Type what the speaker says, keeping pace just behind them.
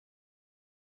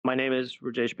My name is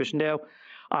Rajesh Bishundeo.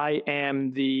 I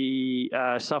am the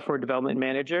software development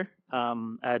manager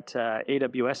at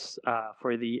AWS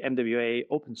for the MWA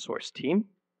open source team.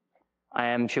 I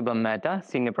am Shubham Mehta,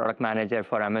 Senior Product Manager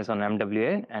for Amazon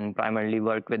MWA, and primarily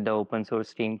work with the open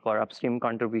source team for upstream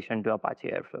contribution to Apache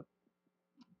Airflow.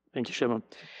 Thank you, Shubham.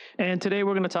 And today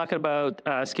we're going to talk about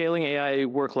scaling AI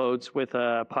workloads with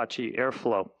Apache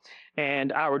Airflow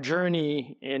and our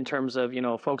journey in terms of,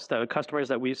 customers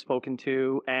that we've spoken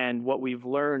to and what we've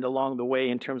learned along the way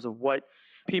in terms of what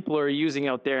people are using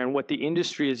out there and what the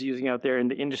industry is using out there in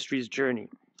the industry's journey.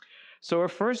 So our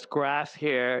first graph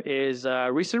here is a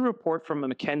recent report from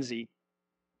McKinsey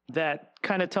that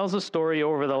kind of tells a story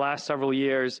over the last several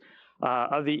years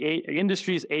of the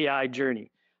industry's AI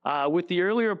journey. With the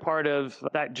earlier part of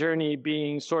that journey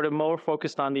being sort of more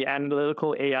focused on the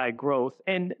analytical AI growth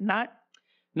and not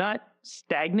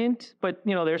stagnant, but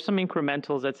there's some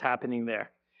incrementals that's happening there.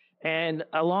 And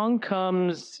along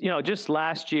comes, just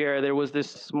last year, there was this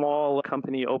small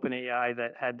company, OpenAI,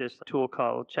 that had this tool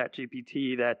called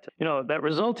ChatGPT that, that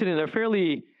resulted in a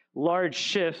fairly large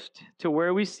shift to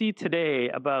where we see today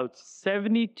about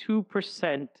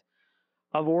 72%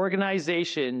 of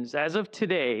organizations as of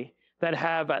today that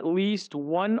have at least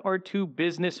one or two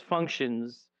business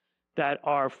functions that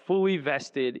are fully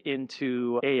vested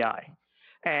into AI.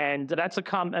 And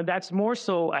that's more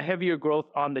so a heavier growth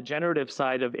on the generative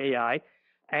side of AI.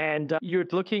 And you're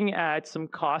looking at some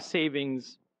cost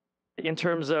savings in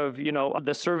terms of,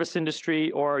 the service industry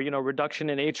or,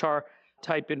 reduction in HR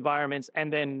type environments,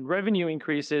 and then revenue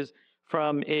increases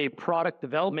from a product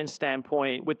development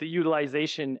standpoint with the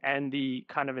utilization and the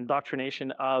kind of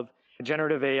indoctrination of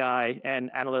generative AI and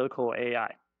analytical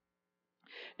AI.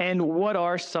 And what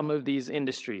are some of these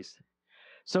industries?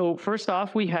 So first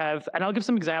off, we have, and I'll give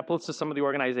some examples to some of the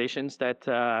organizations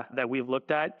that we've looked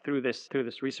at through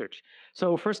this research.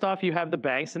 So first off, you have the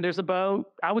banks, and there's about,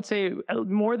 I would say,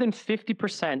 more than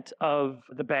 50% of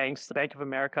the banks, the Bank of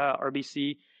America,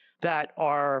 RBC, that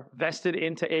are vested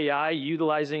into AI,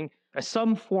 utilizing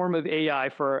some form of AI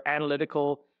for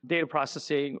analytical data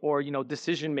processing or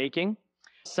decision making.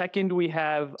 Second, we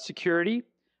have security.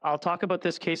 I'll talk about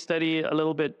this case study a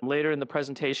little bit later in the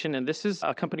presentation, and this is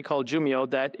a company called Jumio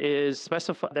that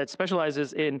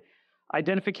specializes in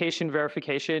identification,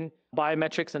 verification,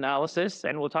 biometrics analysis,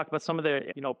 and we'll talk about some of the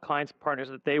clients and partners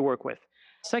that they work with.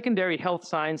 Secondary, health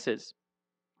sciences,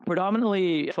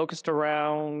 predominantly focused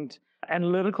around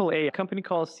analytical AI. A company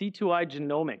called C2I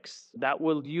Genomics that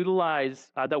would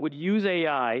use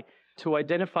AI to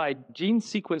identify gene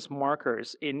sequence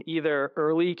markers in either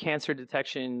early cancer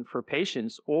detection for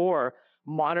patients or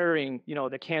monitoring,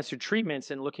 the cancer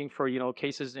treatments and looking for,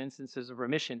 cases and instances of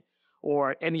remission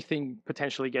or anything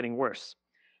potentially getting worse.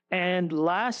 And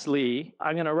lastly,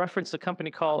 I'm going to reference a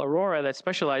company called Aurora that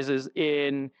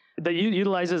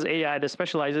utilizes AI that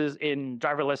specializes in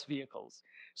driverless vehicles.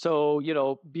 So,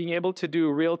 being able to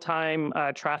do real-time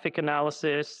traffic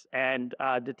analysis and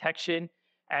detection,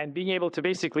 and being able to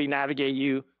basically navigate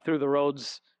you through the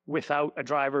roads without a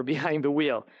driver behind the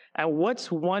wheel. And what's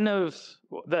one of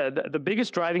the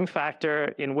biggest driving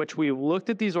factor in which we looked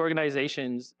at these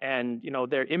organizations and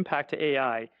their impact to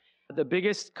AI, the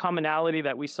biggest commonality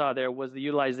that we saw there was the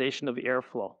utilization of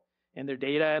Airflow in their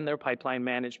data and their pipeline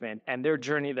management and their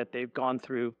journey that they've gone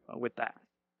through with that.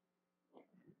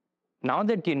 Now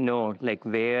that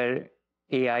where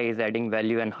AI is adding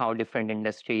value and how different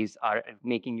industries are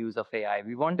making use of AI,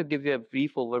 we want to give you a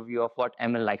brief overview of what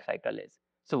ML lifecycle is.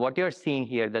 So what you're seeing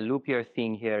here, the loop you're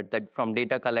seeing here, that from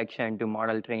data collection to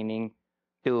model training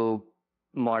to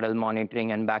model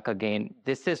monitoring and back again,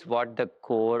 this is what the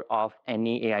core of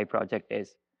any AI project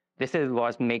is. This is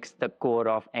what makes the core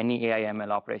of any AI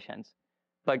ML operations.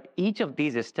 But each of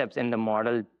these steps in the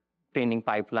model training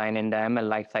pipeline in the ML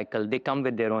lifecycle, they come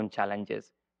with their own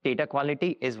challenges. Data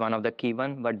quality is one of the key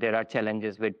ones, but there are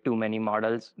challenges with too many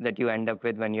models that you end up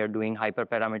with when you're doing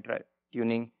hyperparameter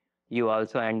tuning. You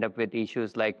also end up with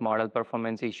issues like model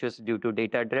performance issues due to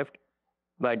data drift.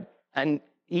 And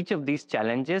each of these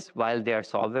challenges, while they are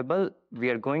solvable, we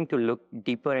are going to look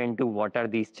deeper into what are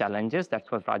these challenges.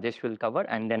 That's what Rajesh will cover.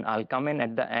 And then I'll come in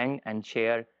at the end and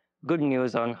share good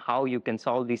news on how you can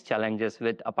solve these challenges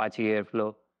with Apache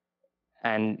Airflow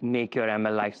and make your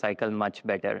ML lifecycle much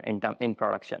better in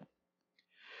production.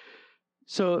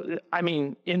 So,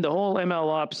 in the whole ML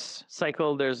ops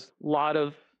cycle, there's a lot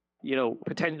of,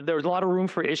 potential. There's a lot of room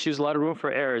for issues, a lot of room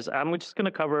for errors. I'm just going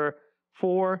to cover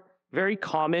 4 very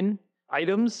common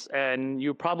items, and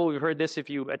you probably heard this if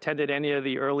you attended any of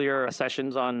the earlier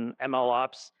sessions on ML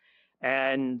ops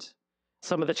and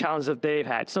some of the challenges that they've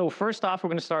had. So first off, we're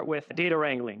going to start with data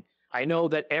wrangling. I know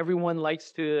that everyone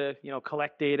likes to,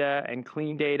 collect data and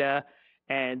clean data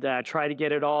and try to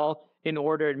get it all in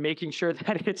order and making sure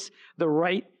that it's the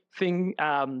right thing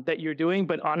that you're doing.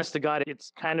 But honest to God,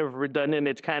 it's kind of redundant.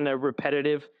 It's kind of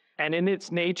repetitive. And in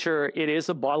its nature, it is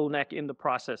a bottleneck in the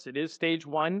process. It is stage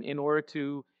one in order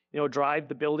to, drive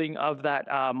the building of that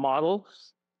model.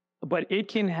 But it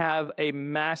can have a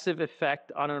massive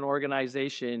effect on an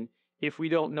organization if we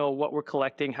don't know what we're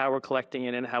collecting, how we're collecting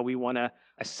it, and how we want to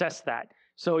assess that.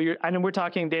 So I know we're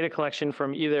talking data collection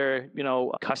from either,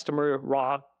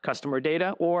 raw customer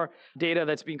data or data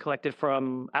that's being collected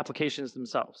from applications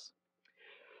themselves.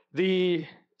 The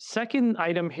second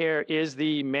item here is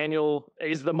the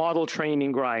model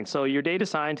training grind. So your data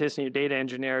scientists and your data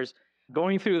engineers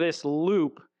going through this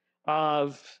loop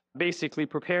of basically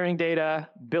preparing data,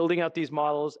 building out these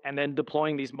models, and then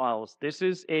deploying these models. This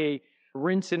is a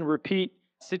rinse and repeat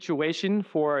situation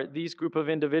for these group of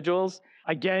individuals.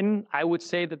 Again, I would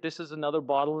say that this is another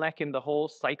bottleneck in the whole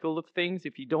cycle of things.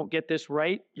 If you don't get this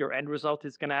right, your end result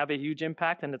is going to have a huge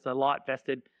impact, and it's a lot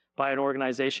vested by an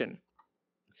organization.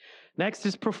 Next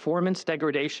is performance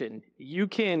degradation. You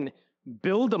can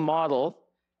build a model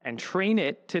and train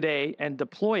it today and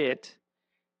deploy it,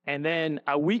 and then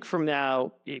a week from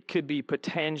now, it could be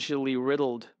potentially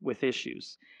riddled with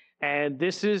issues. And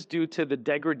this is due to the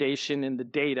degradation in the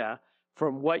data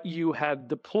from what you have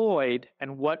deployed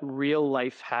and what real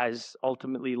life has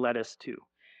ultimately led us to.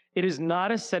 It is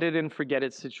not a set it and forget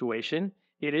it situation.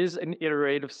 It is an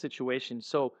iterative situation.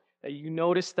 So you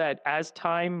notice that as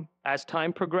time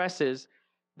progresses,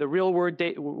 the real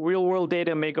world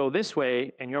data may go this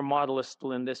way, and your model is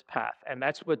still in this path. And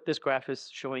that's what this graph is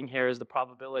showing here, is the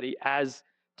probability as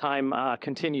time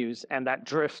continues and that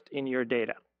drift in your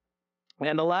data.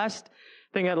 And the last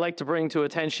thing I'd like to bring to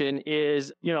attention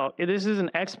is, this is an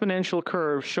exponential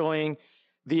curve showing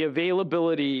the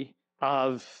availability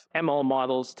of ML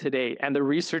models today and the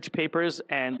research papers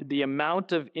and the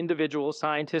amount of individual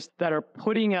scientists that are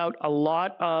putting out a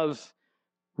lot of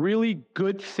really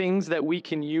good things that we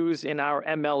can use in our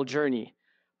ML journey.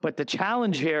 But the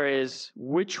challenge here is,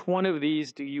 which one of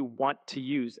these do you want to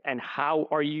use, and how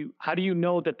do you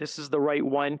know that this is the right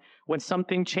one? When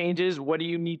something changes, what do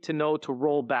you need to know to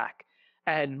roll back?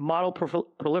 And model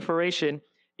proliferation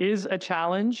is a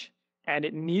challenge, and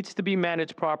it needs to be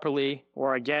managed properly,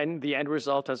 or again, the end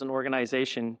result as an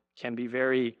organization can be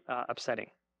very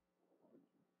upsetting.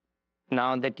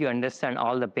 Now that you understand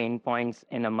all the pain points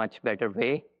in a much better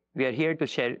way, we are here to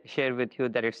share with you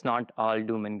that it's not all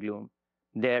doom and gloom.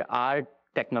 There are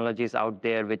technologies out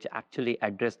there which actually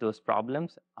address those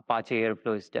problems. Apache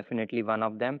Airflow is definitely one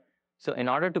of them. So in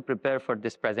order to prepare for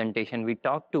this presentation, we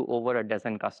talked to over a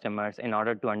dozen customers in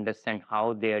order to understand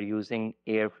how they are using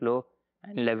Airflow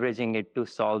and leveraging it to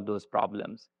solve those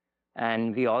problems.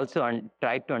 And we also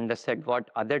tried to understand what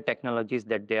other technologies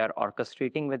that they are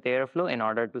orchestrating with Airflow in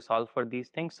order to solve for these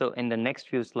things. So in the next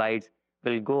few slides,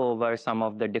 we'll go over some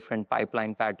of the different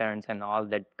pipeline patterns and all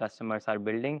that customers are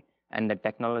building and the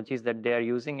technologies that they are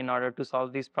using in order to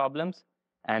solve these problems.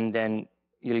 And then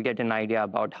you'll get an idea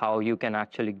about how you can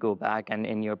actually go back and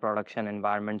in your production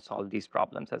environment solve these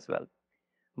problems as well.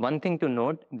 One thing to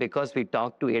note, because we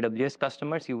talked to AWS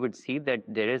customers, you would see that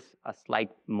there is a slight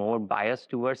more bias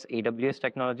towards AWS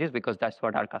technologies because that's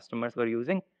what our customers were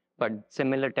using. But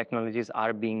similar technologies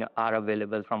are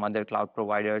available from other cloud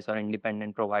providers or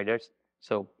independent providers.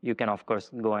 So you can, of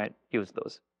course, go and use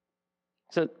those.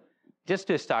 So just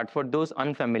to start, for those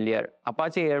unfamiliar,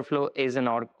 Apache Airflow is an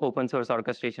open source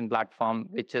orchestration platform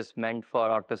which is meant for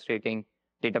orchestrating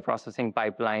data processing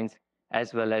pipelines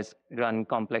as well as run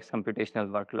complex computational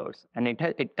workloads. And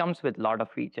it comes with a lot of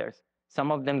features.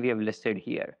 Some of them we have listed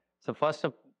here. So first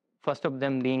of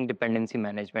them being dependency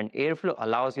management. Airflow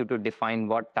allows you to define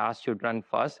what tasks should run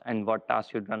first and what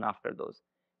tasks should run after those.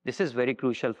 This is very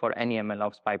crucial for any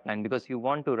MLOps pipeline because you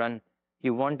want to run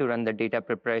the data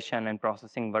preparation and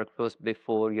processing workflows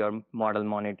before your model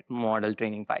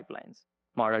training pipelines,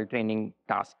 model training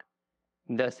task.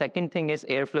 The second thing is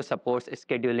Airflow supports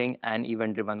scheduling and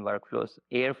event-driven workflows.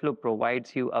 Airflow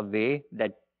provides you a way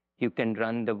that you can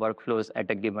run the workflows at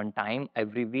a given time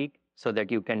every week so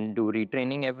that you can do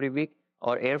retraining every week.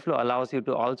 Or Airflow allows you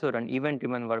to also run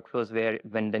event-driven workflows where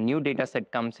when the new data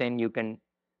set comes in, you can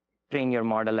train your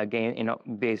model again,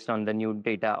 based on the new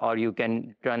data, or you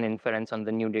can run inference on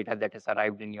the new data that has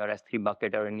arrived in your S3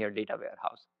 bucket or in your data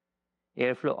warehouse.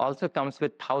 Airflow also comes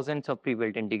with thousands of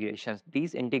pre-built integrations.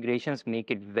 These integrations make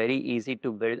it very easy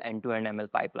to build end-to-end ML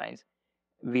pipelines.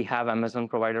 We have Amazon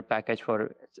Provider Package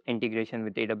for integration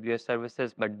with AWS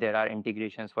services, but there are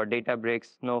integrations for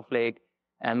Databricks, Snowflake,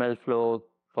 MLflow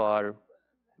for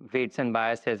weights and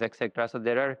biases, etc. So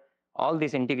there are all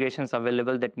these integrations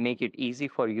available that make it easy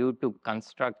for you to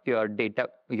construct your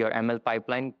ML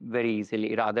pipeline very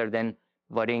easily, rather than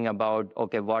worrying about,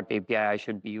 okay, what API I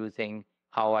should be using,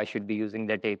 how I should be using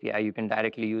that API. You can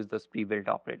directly use those pre-built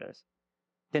operators.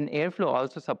 Then Airflow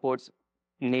also supports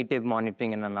native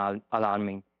monitoring and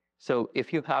alarming. So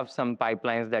if you have some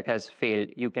pipelines that has failed,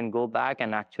 you can go back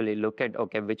and actually look at,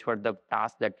 okay, which were the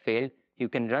tasks that failed. You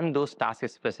can run those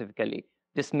tasks specifically.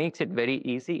 This makes it very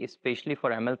easy, especially for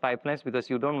ML pipelines, because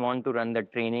you don't want to run the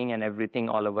training and everything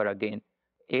all over again.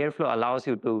 Airflow allows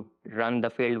you to run the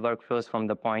failed workflows from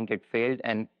the point it failed,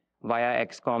 and via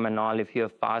XCOM and all, if you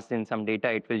have passed in some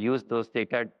data, it will use those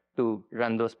data to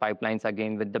run those pipelines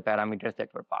again with the parameters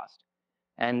that were passed.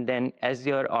 And then as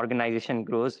your organization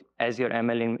grows, as your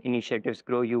ML initiatives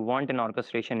grow, you want an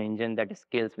orchestration engine that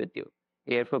scales with you.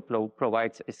 Airflow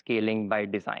provides scaling by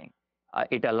design.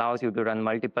 It allows you to run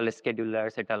multiple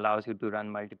schedulers. It allows you to run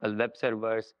multiple web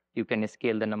servers. You can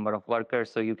scale the number of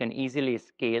workers. So you can easily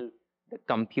scale the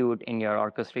compute in your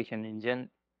orchestration engine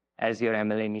as your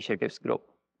ML initiatives grow.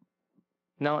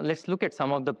 Now, let's look at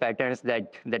some of the patterns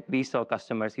that we saw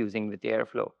customers using with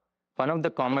Airflow. One of the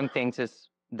common things is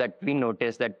that we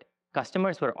noticed that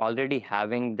customers were already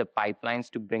having the pipelines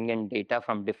to bring in data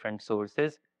from different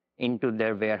sources into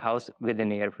their warehouse within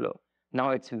Airflow.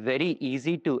 Now, it's very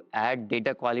easy to add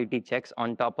data quality checks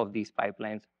on top of these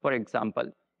pipelines. For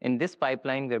example, in this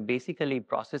pipeline, we're basically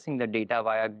processing the data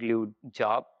via Glue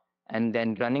job and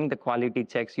then running the quality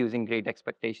checks using Great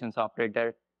Expectations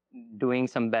operator, doing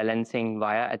some balancing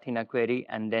via Athena query,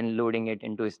 and then loading it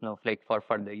into Snowflake for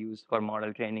further use for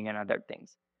model training and other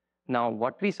things. Now,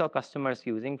 what we saw customers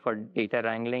using for data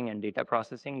wrangling and data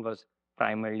processing was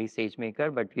primarily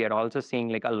SageMaker, but we are also seeing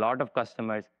like a lot of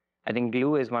customers. I think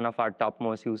Glue is one of our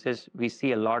topmost uses. We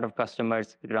see a lot of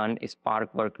customers run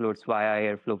Spark workloads via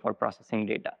Airflow for processing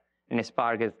data. And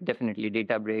Spark is definitely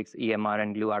Databricks, EMR,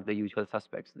 and Glue are the usual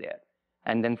suspects there.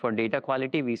 And then for data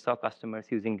quality, we saw customers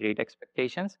using Great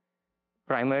Expectations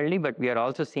primarily, but we are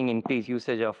also seeing increased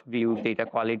usage of Glue data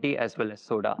quality as well as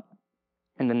Soda.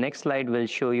 And the next slide will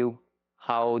show you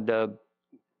how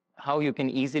you can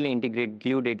easily integrate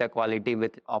Glue data quality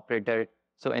with operator.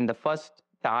 So in the first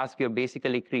task, you're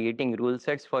basically creating rule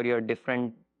sets for your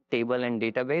different table and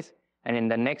database. And in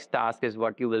the next task is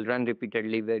what you will run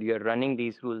repeatedly, where you're running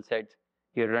these rule sets,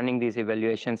 you're running these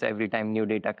evaluations every time new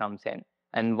data comes in.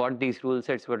 And what these rule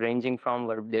sets were ranging from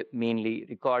were mainly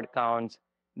record counts,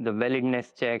 the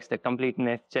validness checks, the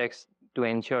completeness checks to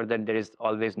ensure that there is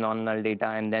always non-null data,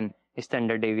 and then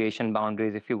standard deviation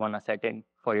boundaries if you want to set in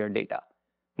for your data.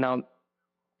 Now,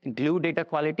 Glue data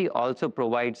quality also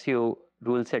provides you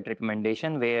rule set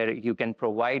recommendation, where you can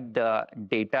provide the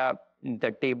data,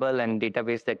 the table and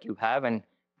database that you have, and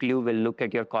Glue will look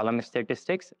at your column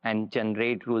statistics and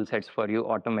generate rule sets for you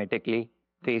automatically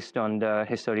based on the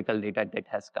historical data that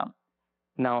has come.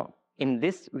 Now, in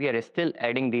this, we are still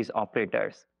adding these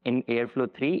operators. In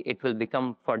Airflow 3, it will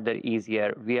become further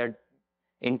easier. We are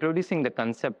introducing the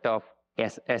concept of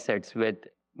assets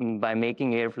by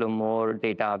making Airflow more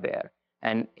data aware.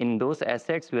 And in those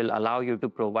assets will allow you to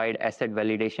provide asset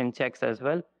validation checks as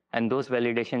well. And those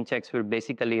validation checks will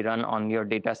basically run on your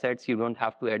data sets. You don't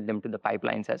have to add them to the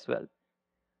pipelines as well.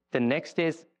 The next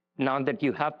is, now that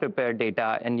you have prepared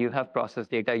data and you have processed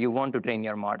data, you want to train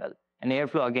your model. And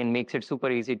Airflow, again, makes it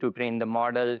super easy to train the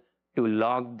model, to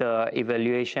log the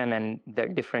evaluation and the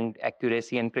different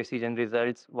accuracy and precision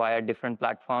results via different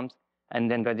platforms,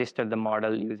 and then register the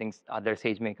model using other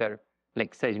SageMaker,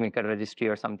 like SageMaker registry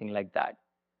or something like that.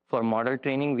 For model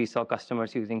training, we saw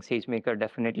customers using SageMaker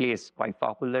definitely is quite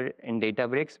popular in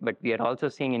Databricks, but we are also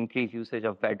seeing increased usage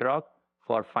of Bedrock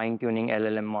for fine-tuning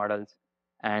LLM models.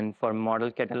 And for model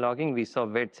cataloging, we saw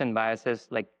weights and biases.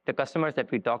 Like the customers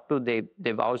that we talked to,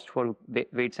 they vouched for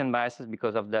weights and biases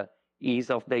because of the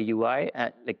ease of the UI,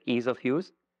 like ease of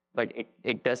use, but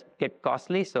it does get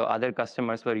costly. So other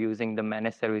customers were using the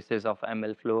managed services of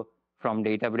MLflow from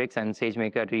Databricks, and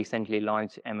SageMaker recently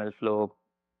launched MLflow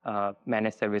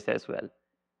managed service as well.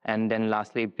 And then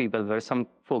lastly, some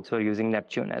folks were using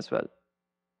Neptune as well.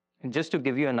 Just to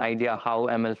give you an idea how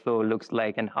MLflow looks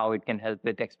like and how it can help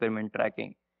with experiment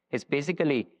tracking, it's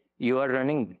basically you are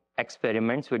running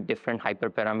experiments with different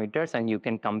hyperparameters, and you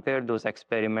can compare those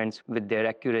experiments with their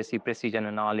accuracy, precision,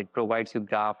 and all. It provides you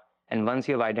graph. And once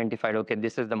you've identified, okay,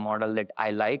 this is the model that I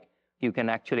like, you can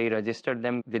actually register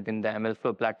them within the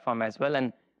MLflow platform as well.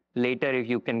 And later, if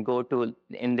you can go to,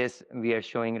 in this, we are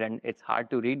showing, it's hard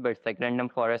to read, but it's like random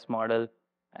forest model.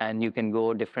 And you can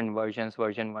go different versions,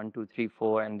 version 1, 2, 3,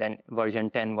 4, and then version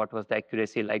 10, what was the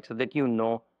accuracy like, so that you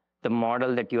know the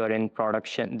model that you are in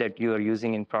production, that you are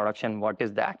using in production, what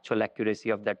is the actual accuracy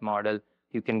of that model?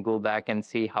 You can go back and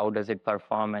see how does it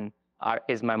perform and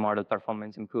is my model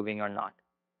performance improving or not.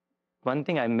 One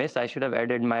thing I missed, I should have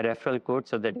added my referral code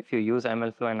so that if you use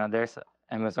MLflow and others,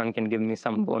 Amazon can give me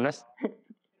some bonus.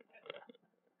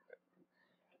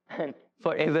 And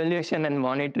for evaluation and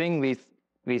monitoring,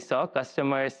 we saw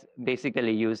customers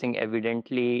basically using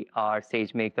Evidently or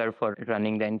SageMaker for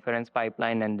running the inference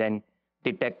pipeline and then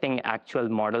detecting actual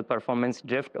model performance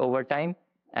drift over time.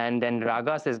 And then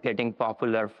Ragas is getting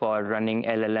popular for running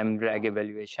LLM RAG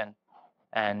evaluation.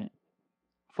 And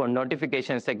for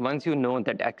notifications, like once you know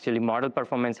that actually model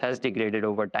performance has degraded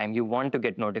over time, you want to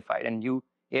get notified. And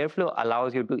Airflow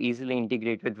allows you to easily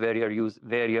integrate with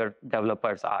where your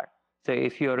developers are. So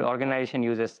if your organization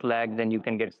uses Slack, then you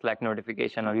can get Slack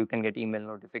notification or you can get email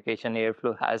notification.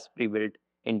 Airflow has pre-built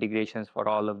integrations for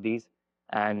all of these.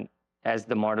 And as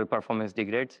the model performance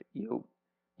degrades, you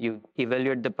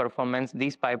evaluate the performance.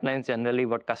 These pipelines, generally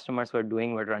what customers were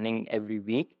doing were running every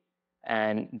week.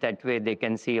 And that way they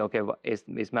can see, okay, is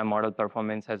my model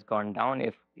performance has gone down?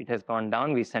 If it has gone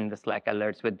down, we send the Slack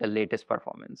alerts with the latest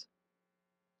performance.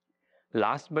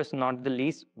 Last but not the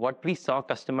least, what we saw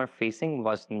customer facing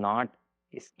was not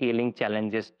scaling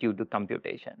challenges due to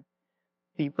computation.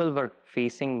 People were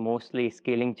facing mostly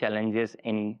scaling challenges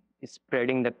in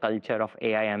spreading the culture of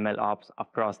AI ML ops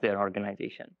across their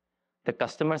organization. The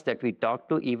customers that we talked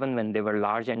to, even when they were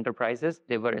large enterprises,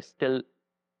 they were still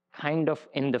kind of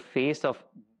in the face of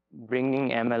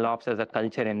bringing ML ops as a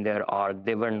culture in their org.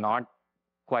 They were not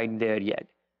quite there yet.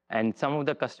 And some of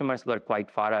the customers were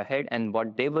quite far ahead, and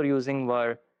what they were using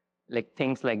were like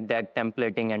things like DAG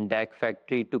templating and DAG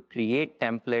factory to create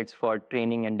templates for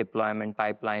training and deployment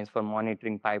pipelines, for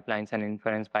monitoring pipelines and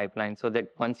inference pipelines, so that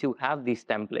once you have these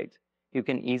templates, you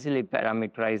can easily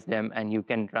parameterize them and you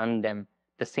can run them,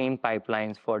 the same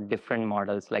pipelines for different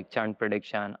models like churn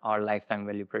prediction or lifetime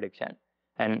value prediction.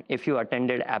 And if you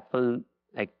attended Apple,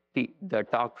 like the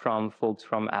talk from folks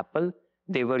from Apple,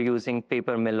 they were using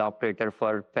paper mill operator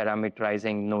for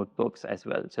parameterizing notebooks as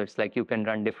well. So it's like you can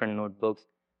run different notebooks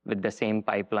with the same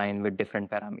pipeline with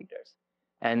different parameters.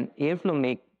 And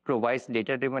Airflow provides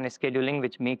data-driven scheduling,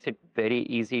 which makes it very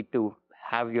easy to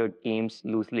have your teams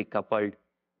loosely coupled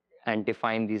and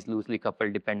define these loosely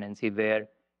coupled dependency, where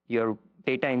your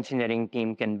data engineering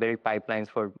team can build pipelines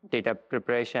for data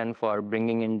preparation, for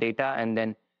bringing in data, and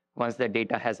then once the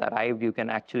data has arrived, you can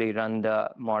actually run the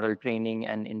model training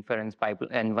and inference pipeline.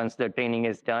 And once the training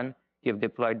is done, you've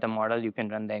deployed the model, you can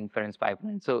run the inference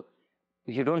pipeline. So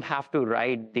you don't have to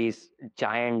write these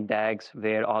giant DAGs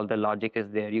where all the logic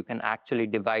is there. You can actually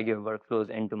divide your workflows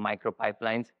into micro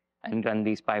pipelines and run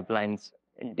these pipelines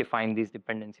and define these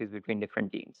dependencies between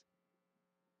different teams.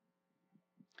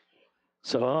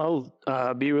 So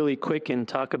I'll be really quick and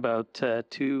talk about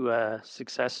two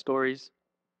success stories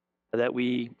that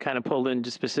we kind of pulled in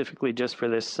just specifically just for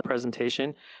this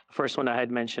presentation. The first one I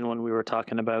had mentioned when we were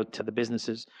talking about the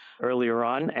businesses earlier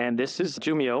on, and this is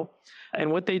Jumio. And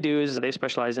what they do is they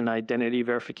specialize in identity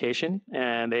verification,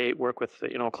 and they work with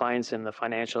clients in the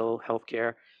financial,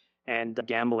 healthcare, and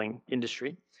gambling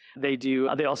industry. They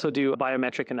also do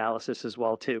biometric analysis as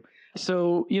well too.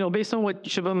 So, based on what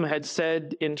Shubham had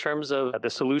said in terms of the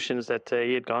solutions that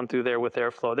he had gone through there with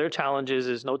Airflow, their challenges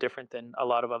is no different than a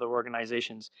lot of other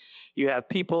organizations. You have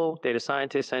people, data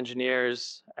scientists,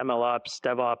 engineers, MLOps,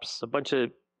 DevOps, a bunch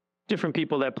of different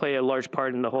people that play a large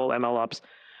part in the whole MLOps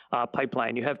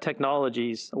pipeline. You have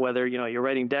technologies, whether you're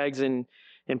writing DAGs in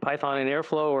Python and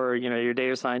Airflow, or your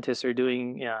data scientists are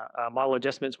doing model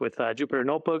adjustments with Jupyter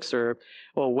notebooks, or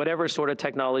whatever sort of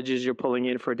technologies you're pulling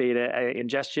in for data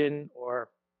ingestion or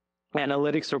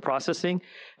analytics or processing.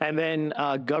 And then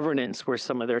governance were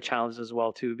some of their challenges as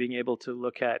well too, being able to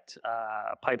look at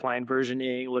pipeline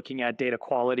versioning, looking at data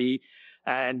quality,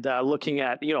 and looking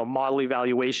at model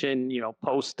evaluation,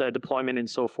 post deployment and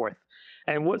so forth.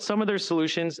 And what some of their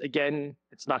solutions, again,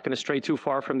 it's not going to stray too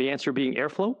far from the answer being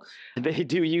Airflow. They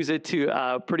do use it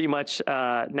to pretty much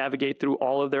navigate through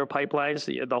all of their pipelines,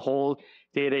 the whole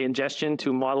data ingestion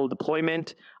to model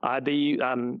deployment.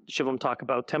 Shubham talk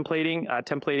about templating.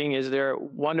 Templating is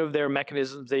one of their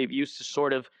mechanisms they've used to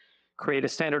sort of create a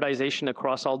standardization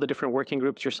across all the different working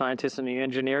groups, your scientists and the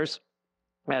engineers,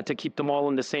 to keep them all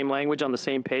in the same language on the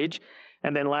same page.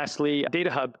 And then lastly,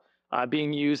 Data Hub.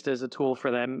 Being used as a tool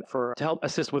for them to help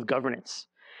assist with governance.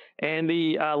 And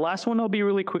the last one, I'll be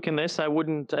really quick in this. I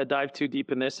wouldn't dive too deep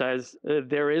in this, as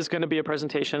there is going to be a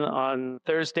presentation on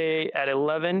Thursday at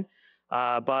 11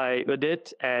 by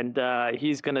Udit, and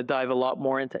he's going to dive a lot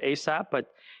more into ASAP.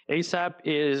 But ASAP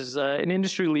is an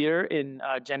industry leader in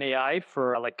Gen AI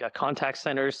for like contact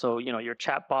centers. So, your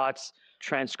chatbots,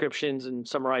 transcriptions, and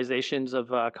summarizations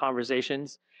of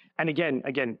conversations. And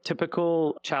again,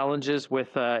 typical challenges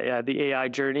with the AI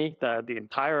journey. The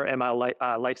entire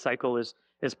ML life cycle is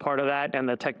part of that, and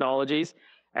the technologies.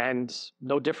 And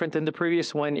no different than the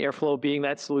previous one, Airflow being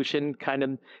that solution, kind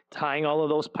of tying all of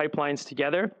those pipelines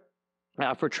together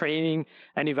for training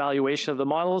and evaluation of the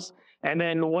models. And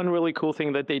then one really cool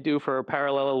thing that they do for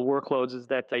parallel workloads is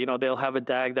that they'll have a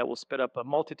DAG that will spit up a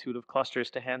multitude of clusters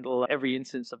to handle every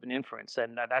instance of an inference,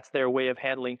 and that's their way of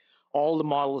handling all the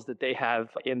models that they have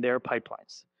in their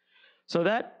pipelines. So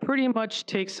that pretty much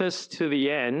takes us to the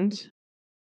end.